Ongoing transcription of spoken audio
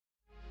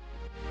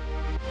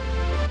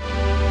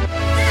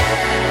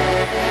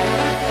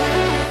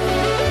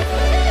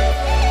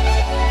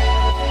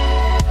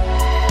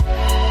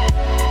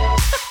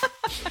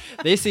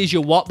This is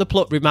your What the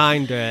Pluck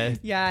reminder.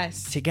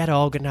 Yes. To get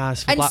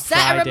organised for And Black set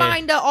Friday. a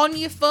reminder on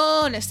your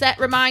phone. Set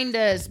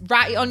reminders.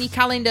 Write it on your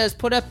calendars.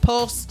 Put a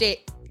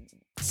post-it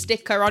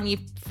sticker on your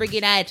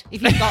friggin' head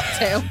if you've got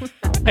to.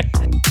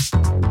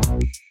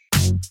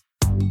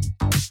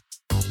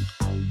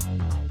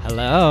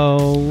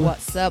 Hello.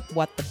 What's up,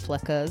 what the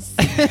pluckers?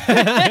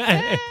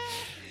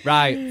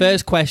 Right,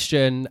 first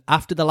question.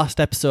 After the last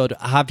episode,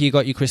 have you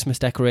got your Christmas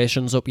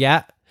decorations up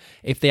yet?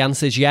 If the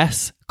answer is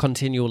yes,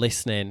 continue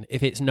listening.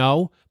 If it's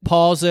no,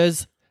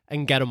 pauses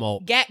and get them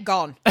up. Get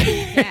gone.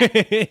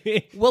 Yeah.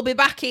 We'll be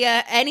back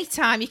here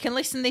anytime. You can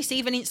listen this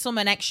even in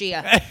summer next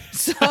year.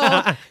 So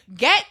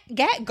get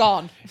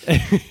gone.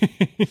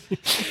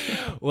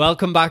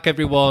 Welcome back,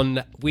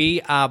 everyone.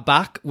 We are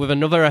back with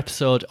another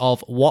episode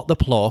of What the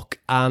Pluck,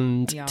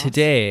 and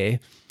today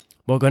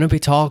we're going to be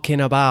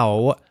talking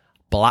about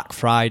Black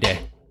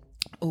Friday.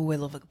 Oh, we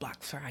love a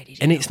Black Friday.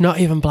 And it's not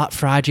even Black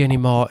Friday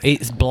anymore.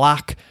 It's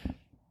Black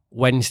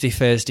Wednesday,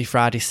 Thursday,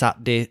 Friday,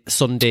 Saturday,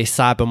 Sunday,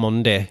 Cyber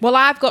Monday. Well,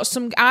 I had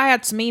some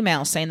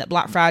emails saying that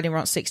Black Friday were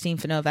on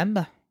 16th of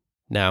November.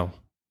 No,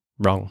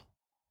 wrong.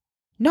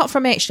 Not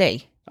from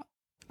HD.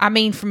 I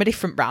mean, from a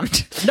different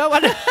brand. No, I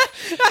know.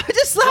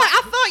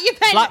 I thought you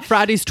meant... Black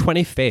Friday's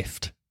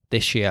 25th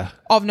this year.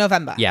 Of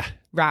November? Yeah.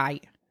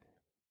 Right.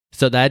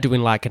 So they're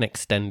doing like an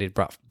extended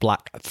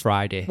Black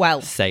Friday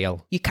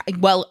sale.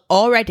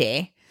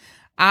 Already,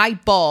 I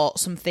bought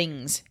some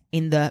things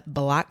in the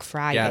Black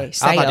Friday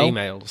sale. I've had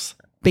emails.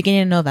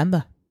 Beginning of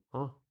November.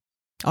 Oh.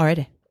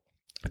 Already.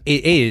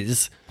 It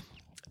is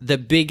the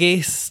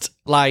biggest,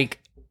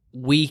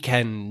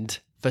 weekend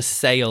for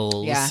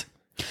sales. Yeah.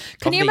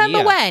 Can you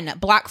remember when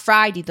Black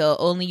Friday, though,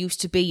 only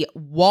used to be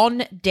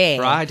one day?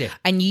 Friday.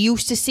 And you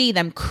used to see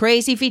them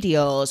crazy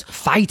videos.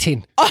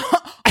 Fighting.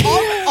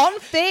 on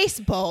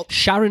Facebook.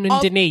 Sharon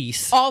and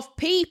Denise. Of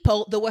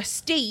people, there were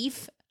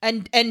Steve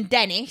and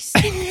Dennis.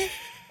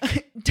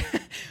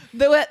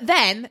 There were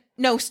them,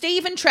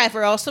 Steve and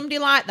Trevor or somebody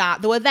like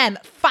that. There were them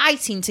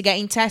fighting to get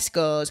in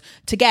Tesco's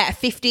to get a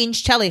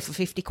 50-inch telly for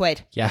 50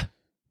 quid. Yeah.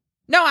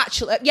 No,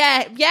 actually,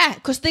 yeah,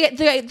 because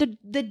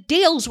the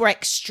deals were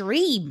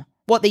extreme.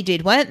 What they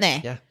did, weren't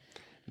they? Yeah.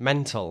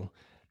 Mental.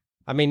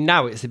 I mean,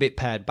 now it's a bit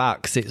pared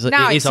back. It's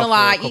like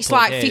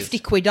 50 50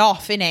 quid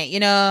off, innit? You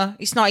know,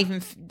 it's not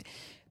even.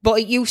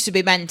 But it used to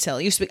be mental.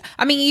 It used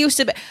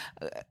to be.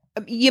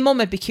 Your mum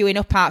would be queuing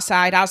up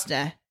outside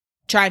Asda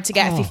trying to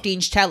get a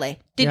 50-inch telly.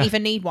 Didn't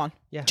even need one.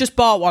 Yeah. Just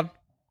bought one.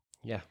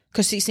 Yeah.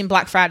 Because it's in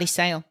Black Friday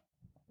sale.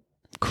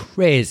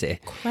 Crazy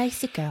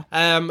girl.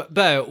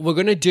 But we're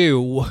gonna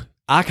do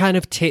our kind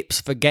of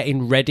tips for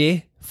getting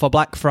ready for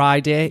Black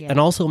Friday and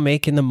also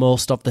making the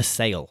most of the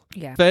sale.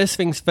 Yeah. First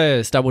things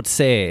first, I would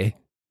say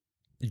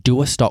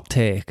do a stock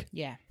take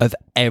of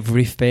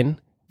everything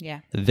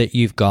that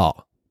you've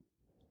got.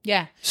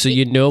 Yeah. So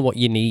you know what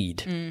you need.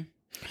 Mm.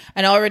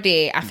 And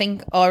I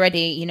think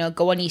already,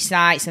 go on your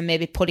sites and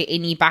maybe put it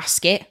in your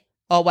basket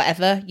or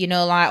whatever,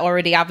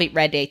 already have it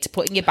ready to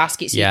put in your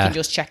basket so you can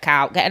just check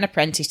out. Get an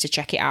apprentice to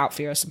check it out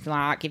for you or something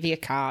like that. Give you a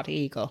card.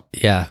 Here you go.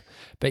 Yeah.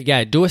 But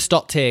do a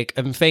stock take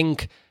and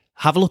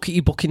have a look at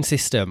your booking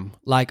system.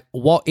 Like,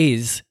 what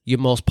is your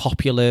most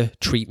popular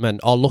treatment?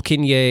 Or look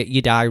in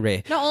your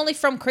diary. Not only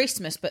from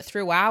Christmas, but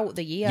throughout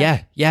the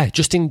year. Yeah.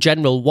 Just in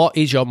general, what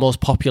is your most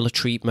popular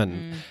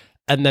treatment?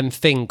 And then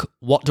think,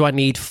 what do I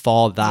need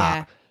for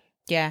that?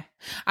 Yeah.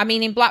 I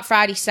mean, in Black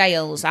Friday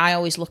sales, I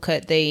always look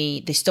at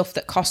the stuff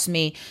that costs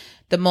me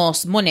the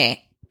most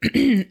money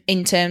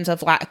in terms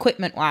of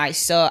equipment-wise.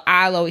 So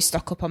I'll always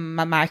stock up on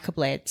my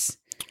microblades.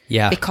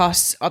 Yeah.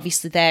 Because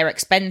obviously they're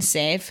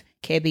expensive.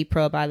 KB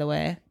Pro, by the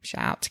way.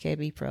 Shout out to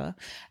KB Pro.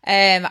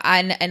 And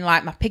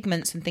my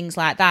pigments and things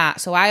like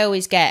that. So I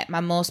always get my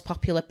most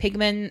popular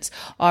pigments,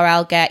 or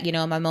I'll get,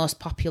 my most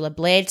popular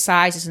blade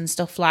sizes and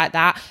stuff like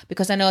that,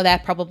 because I know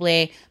there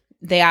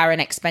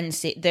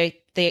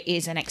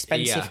is an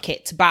expensive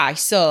kit to buy.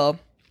 So,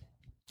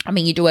 I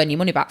mean, you do earn your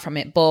money back from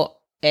it, but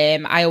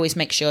I always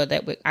make sure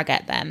that I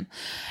get them.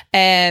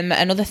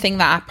 Another thing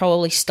that I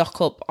probably stock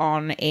up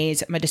on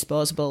is my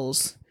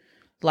disposables.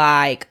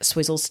 Like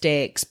swizzle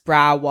sticks,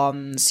 brow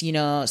wands,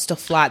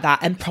 stuff like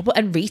that,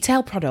 and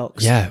retail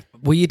products. Yeah,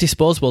 with your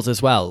disposables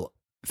as well.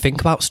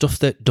 Think about stuff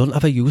that don't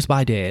have a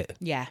use-by date.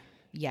 Yeah,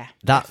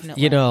 that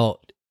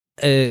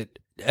definitely.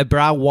 A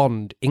brow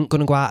wand ain't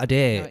gonna go out of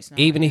date. No, it's not,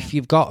 even if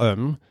you've got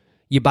them.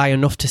 You buy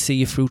enough to see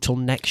you through till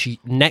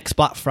next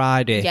Black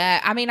Friday.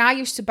 Yeah, I mean, I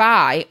used to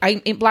buy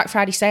in Black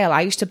Friday sale.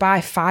 I used to buy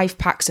 5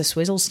 packs of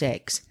swizzle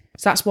sticks.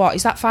 So that's what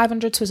is that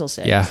 500 swizzle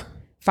sticks? Yeah,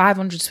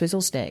 500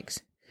 swizzle sticks.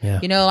 Yeah.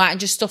 And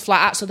just stuff like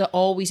that, so they're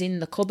always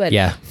in the cupboard.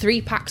 Yeah.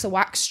 3 packs of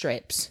wax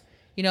strips.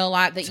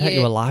 That take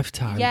you a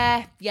lifetime.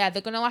 Yeah,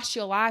 they're going to last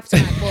you a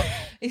lifetime, but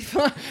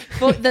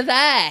they're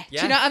there.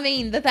 Yeah. Do you know what I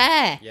mean? They're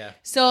there. Yeah.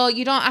 So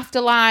you don't have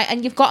to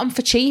and you've got them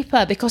for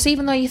cheaper, because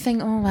even though you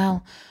think, oh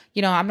well,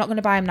 I'm not going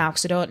to buy them now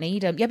because I don't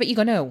need them. Yeah, but you're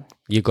going to.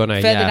 You're going to,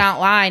 further down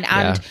the line,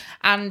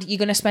 and you're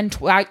going to spend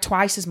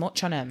twice as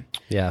much on them.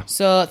 Yeah.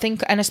 So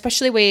and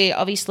especially with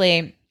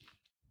obviously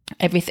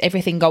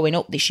everything going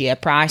up this year,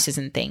 prices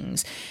and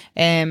things,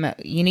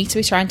 you need to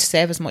be trying to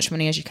save as much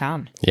money as you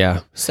can.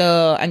 Yeah.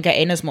 So, and get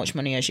in as much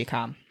money as you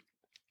can.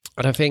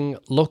 And I think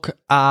look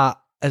at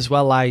as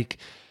well, like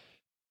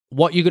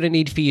what you're going to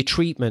need for your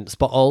treatments,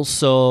 but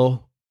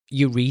also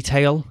your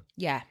retail.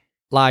 Yeah.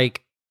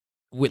 Like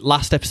with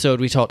last episode,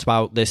 we talked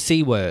about the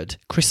C word,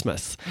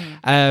 Christmas.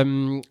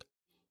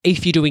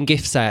 If you're doing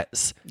gift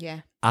sets,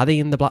 are they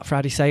in the Black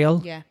Friday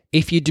sale? Yeah.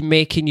 If you're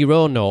making your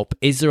own up,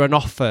 is there an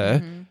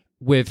offer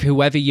with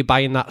whoever you're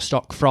buying that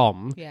stock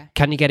from? Yeah.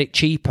 Can you get it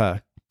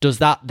cheaper? Does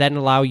that then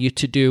allow you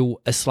to do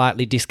a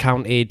slightly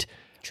discounted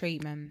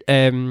treatment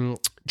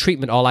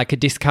or like a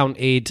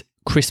discounted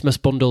Christmas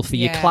bundle for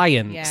your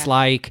clients? Yeah.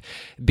 Like,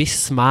 be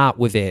smart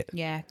with it.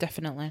 Yeah,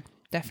 definitely.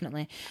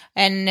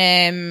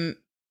 And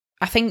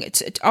I think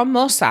it's, on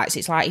most sites,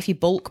 it's like if you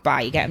bulk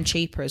buy, you get them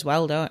cheaper as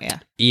well, don't you?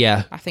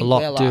 Yeah, I think a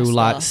lot do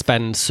like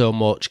spend so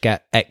much,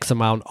 get X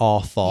amount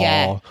off, or...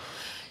 Yeah.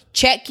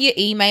 Check your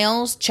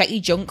emails, check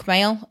your junk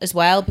mail as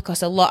well,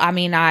 because a lot, I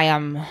mean,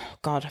 I've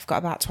got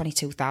about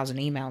 22,000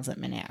 emails at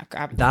the minute.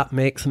 That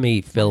makes me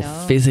feel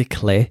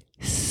physically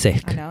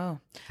sick. I know.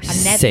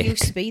 I never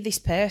used to be this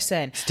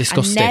person. It's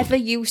disgusting. I never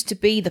used to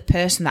be the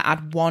person that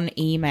had one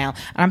email.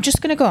 And I'm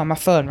just going to go on my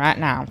phone right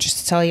now just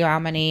to tell you how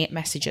many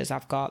messages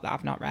I've got that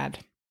I've not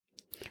read.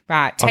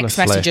 Right, text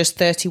messages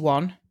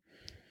 31,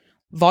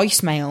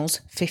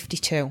 voicemails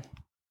 52,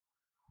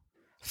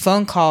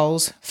 phone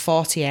calls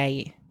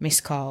 48.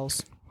 Missed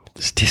calls.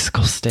 It's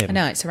disgusting. I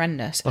know, it's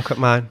horrendous. Look at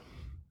mine.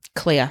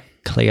 Clear.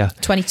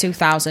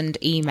 22,000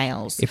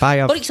 emails.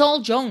 But it's all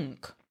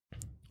junk.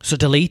 So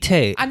delete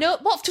it. I know.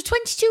 What, to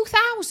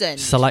 22,000?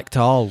 Select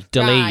all.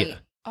 Delete. Right.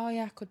 Oh,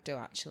 yeah, I could do,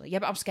 actually. Yeah,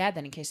 but I'm scared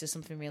then in case there's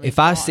something really If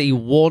important. I see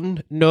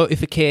one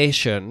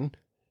notification,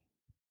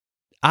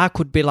 I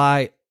could be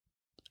like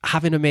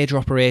having a major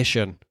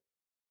operation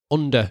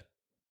and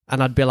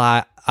I'd be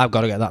like, I've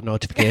got to get that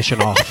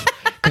notification off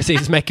because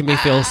it's making me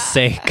feel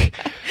sick.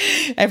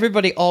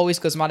 Everybody always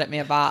goes mad at me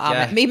about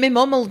that. My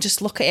mum will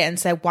just look at it and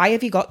say, why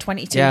have you got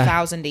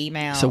 22,000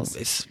 emails? So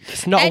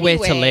it's not a way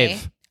to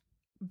live.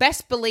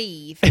 Best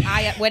believe,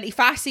 if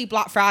I see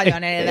Black Friday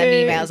on any of them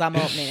emails, I'm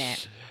opening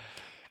it.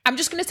 I'm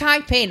just going to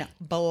type in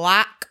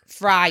Black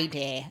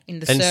Friday in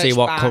the search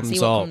bar and see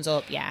what comes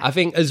up. Yeah. I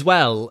think as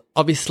well,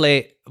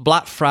 obviously,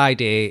 Black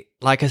Friday,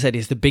 like I said,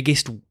 is the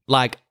biggest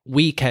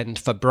weekend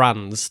for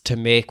brands to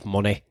make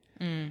money.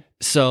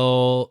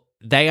 So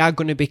they are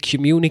going to be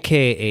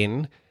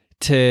communicating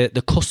to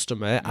the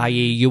customer, i.e.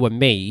 you and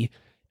me,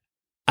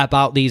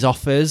 about these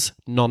offers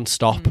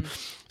non-stop.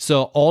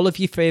 So all of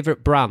your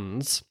favourite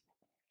brands,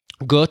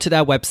 go to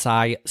their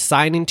website,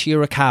 sign into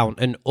your account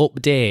and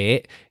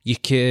update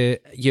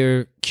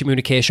your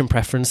communication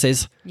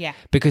preferences. Yeah.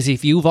 Because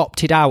if you've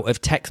opted out of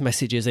text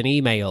messages and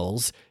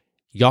emails,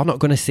 you're not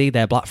going to see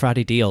their Black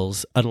Friday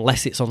deals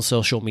unless it's on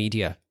social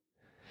media.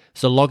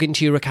 So log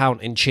into your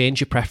account and change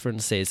your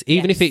preferences,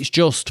 even if it's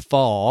just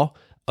for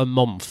a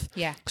month.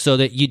 Yeah. So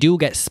that you do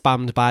get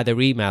spammed by their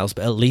emails,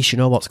 but at least you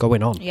know what's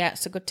going on. Yeah,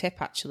 it's a good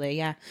tip, actually,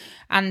 yeah.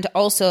 And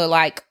also,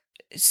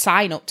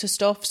 sign up to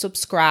stuff,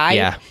 subscribe.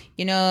 Yeah.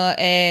 You know,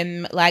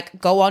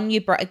 go on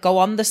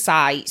the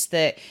sites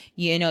that,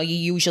 you know, you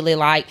usually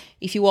like.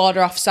 If you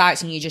order off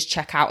sites and you just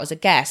check out as a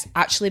guest,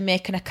 actually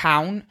make an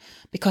account,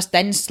 because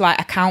then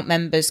account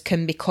members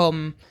can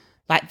become...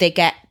 they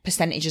get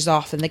percentages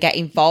off and they get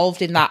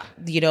involved in that,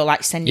 you know,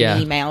 sending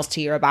emails to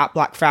you about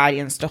Black Friday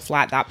and stuff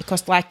like that.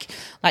 Because like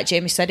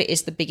Jamie said, it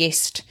is the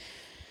biggest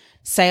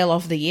sale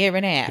of the year,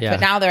 innit? Yeah.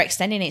 But now they're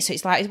extending it. So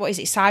it's what is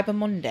it, Cyber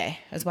Monday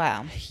as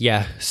well?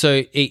 Yeah.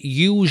 So it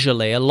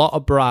usually, a lot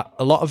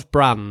of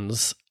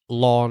brands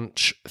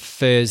launch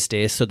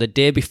Thursday, so the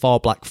day before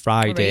Black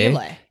Friday. Oh,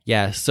 really?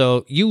 Yeah.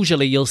 So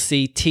usually you'll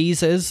see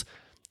teasers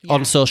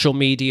on social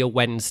media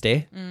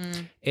Wednesday.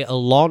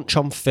 It'll launch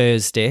on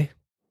Thursday.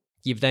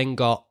 You've then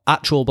got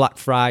actual Black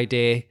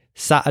Friday,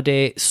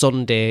 Saturday,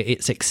 Sunday.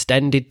 It's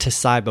extended to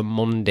Cyber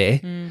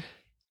Monday.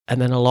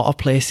 And then a lot of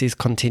places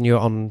continue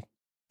on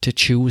to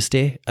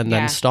Tuesday and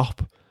then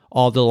stop.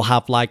 Or they'll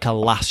have a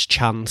last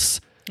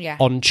chance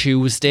on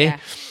Tuesday.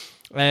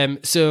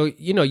 So,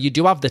 you know, you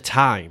do have the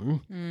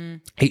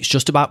time. It's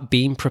just about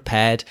being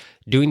prepared,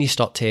 doing your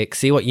stock take,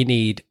 see what you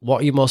need,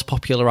 what are your most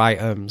popular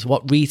items,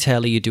 what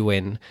retail are you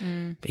doing.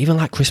 Even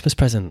Christmas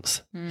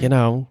presents. You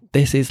know,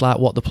 this is what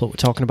we're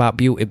talking about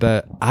beauty,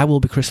 but I will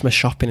be Christmas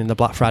shopping in the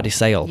Black Friday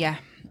sale. Yeah.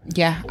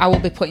 Yeah, I will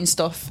be putting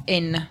stuff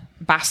in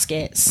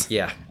baskets.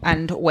 Yeah.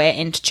 And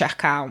waiting to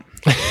check out.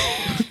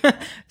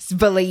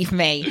 Believe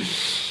me.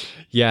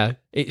 Yeah.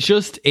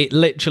 It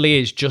literally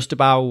is just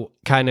about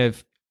kind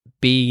of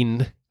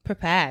being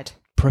prepared.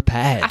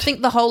 I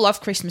think the whole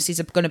of Christmas is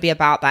going to be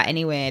about that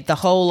anyway. The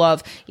whole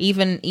of,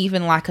 even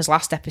like us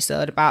last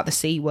episode about the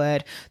C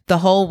word, the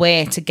whole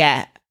way to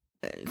get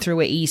through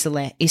it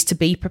easily is to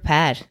be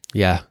prepared.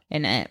 Yeah.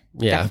 In it.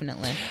 Yeah.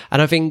 Definitely.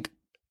 And I think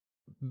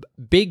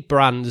big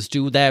brands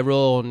do their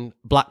own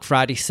Black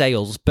Friday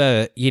sales,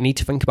 but you need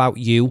to think about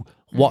you.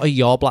 What are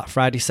your Black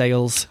Friday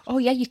sales? Oh,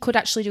 yeah, you could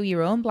actually do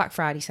your own Black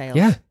Friday sales.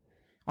 Yeah.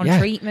 on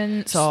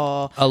treatments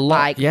or a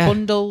lot, like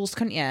bundles,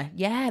 couldn't you?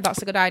 Yeah,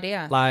 that's a good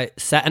idea. Like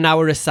set an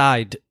hour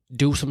aside,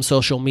 do some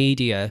social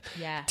media,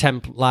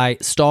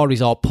 like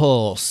stories or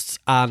posts,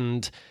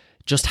 and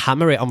just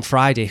hammer it on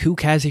Friday. Who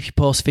cares if you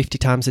post 50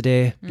 times a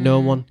day? No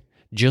one.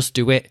 Just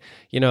do it.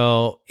 You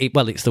know,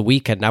 it's the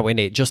weekend now,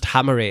 innit? Just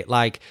hammer it.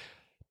 Like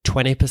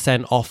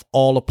 20% off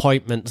all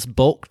appointments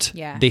booked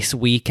this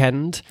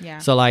weekend. Yeah.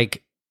 So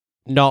like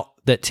not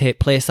that take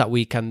place that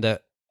weekend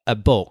that are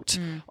booked,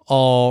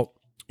 or,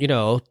 you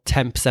know,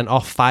 10%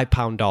 off,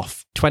 £5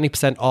 off,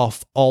 20%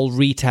 off all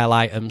retail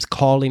items,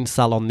 calling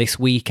salon this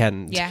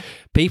weekend. Yeah.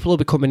 People will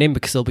be coming in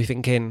because they'll be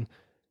thinking,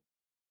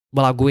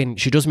 well, I'll go in,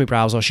 she does my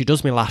brows or she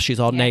does my lashes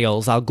or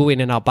nails, I'll go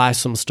in and I'll buy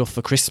some stuff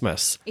for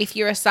Christmas. If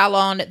you're a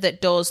salon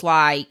that does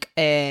like,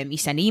 you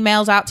send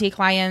emails out to your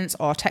clients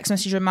or text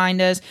message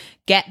reminders,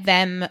 get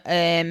them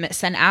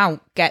sent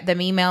out. Get them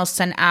emails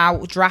sent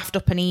out, draft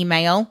up an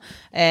email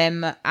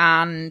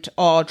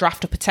or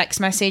draft up a text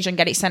message and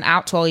get it sent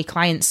out to all your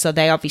clients so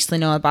they obviously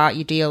know about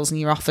your deals and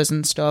your offers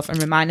and stuff,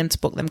 and remind them to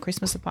book them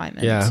Christmas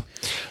appointments. Yeah.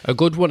 A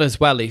good one as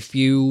well, if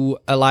you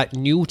are like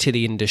new to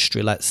the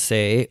industry, let's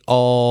say,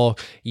 or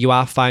you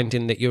are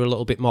finding that you're a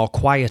little bit more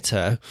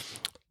quieter,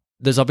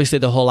 there's obviously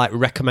the whole like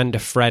recommend a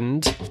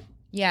friend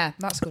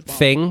that's a good one.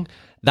 thing.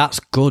 That's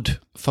good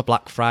for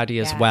Black Friday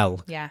as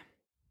well. Yeah.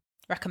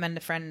 Recommend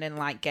a friend and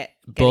like get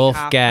both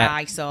half get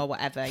price or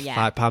whatever.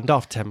 Yeah. £5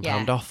 off,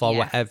 £10 off or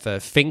whatever.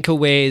 Think of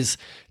ways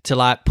to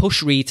like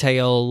push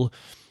retail.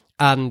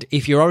 And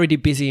if you're already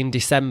busy in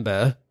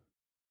December,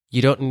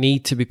 you don't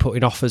need to be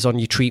putting offers on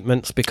your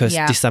treatments because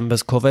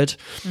December's covered.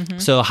 Mm-hmm.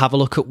 So have a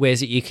look at ways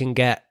that you can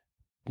get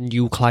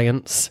new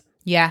clients.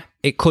 Yeah.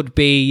 It could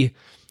be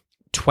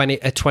a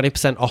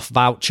 20% off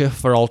voucher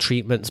for all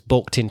treatments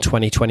booked in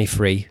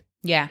 2023.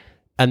 Yeah.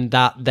 And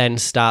that then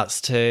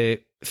starts to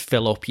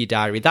fill up your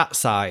diary that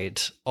side.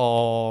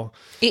 Or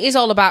it is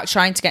all about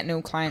trying to get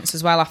new clients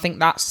as well. I think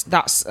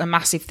that's a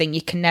massive thing.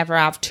 You can never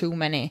have too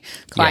many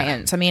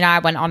clients. I mean, I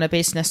went on a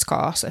business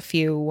course a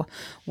few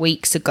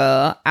weeks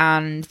ago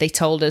and they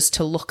told us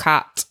to look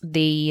at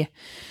the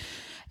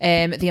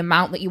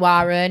amount that you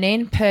are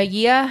earning per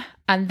year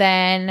and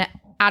then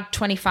add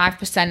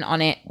 25%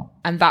 on it,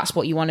 and that's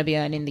what you want to be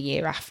earning the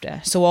year after.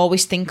 So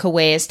always think of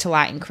ways to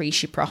like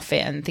increase your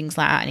profit and things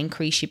like that and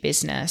increase your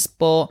business.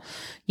 But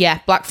yeah,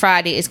 Black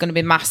Friday is going to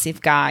be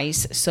massive,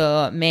 guys.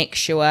 So make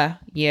sure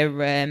you're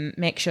going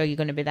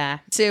to be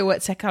there to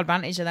take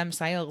advantage of them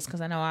sales,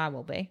 because I know I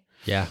will be.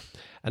 Yeah,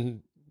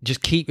 and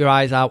just keep your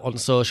eyes out on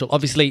social.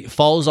 Obviously, it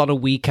falls on a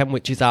weekend,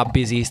 which is our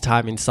busiest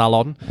time in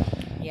salon.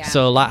 Yeah.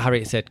 So like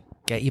Harriet said,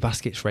 get your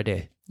baskets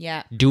ready.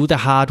 Yeah. Do the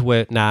hard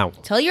work now.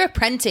 Tell your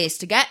apprentice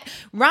to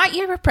write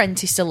your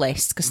apprentice a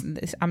list,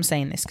 because I'm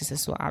saying this because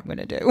this is what I'm going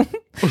to do.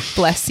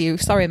 Bless you.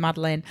 Sorry,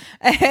 Madeline.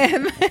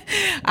 And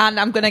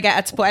I'm going to get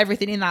her to put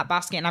everything in that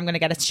basket and I'm going to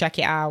get her to check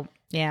it out.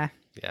 Yeah.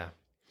 Yeah.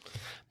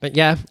 But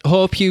yeah,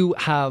 hope you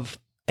have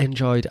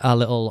enjoyed our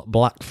little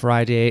Black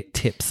Friday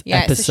tips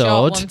episode. It's a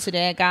short one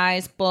today,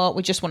 guys, but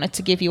we just wanted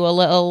to give you a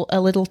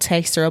little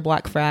taster of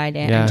Black Friday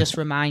and just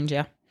remind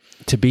you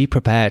to be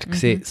prepared,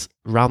 because it's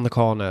round the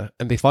corner,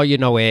 and before you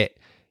know it,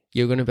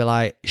 you're going to be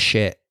like,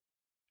 shit,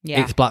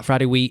 it's Black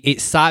Friday week,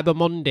 it's Cyber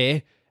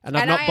Monday, and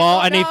I've not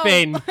bought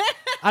anything.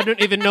 I don't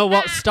even know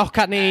what stock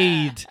I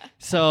need.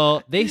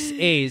 So this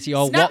is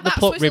your What the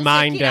Pluck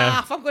reminder.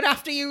 I'm going to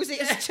have to use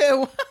it as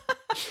two.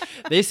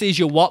 This is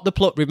your What the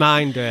Pluck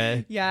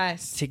reminder.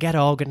 Yes. To get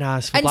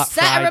organised for Black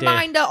Friday. And set a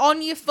reminder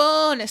on your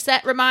phone.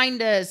 Set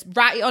reminders.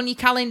 Write it on your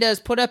calendars.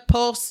 Put a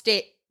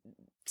post-it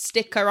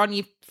sticker on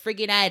your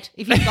frigging head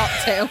if you've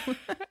got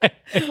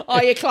to.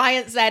 Or your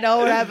client's head or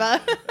whatever.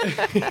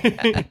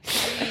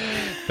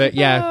 But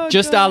yeah,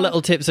 our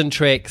little tips and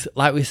tricks.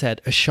 Like we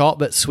said, a short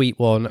but sweet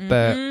one,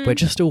 but we're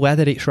just aware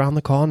that it's around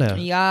the corner.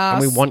 Yes.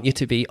 And we want you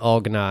to be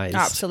organised.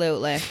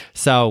 Absolutely.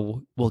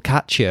 So we'll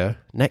catch you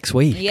next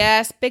week.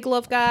 Yes, big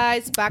love,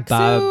 guys. Back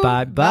soon.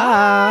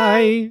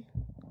 Bye.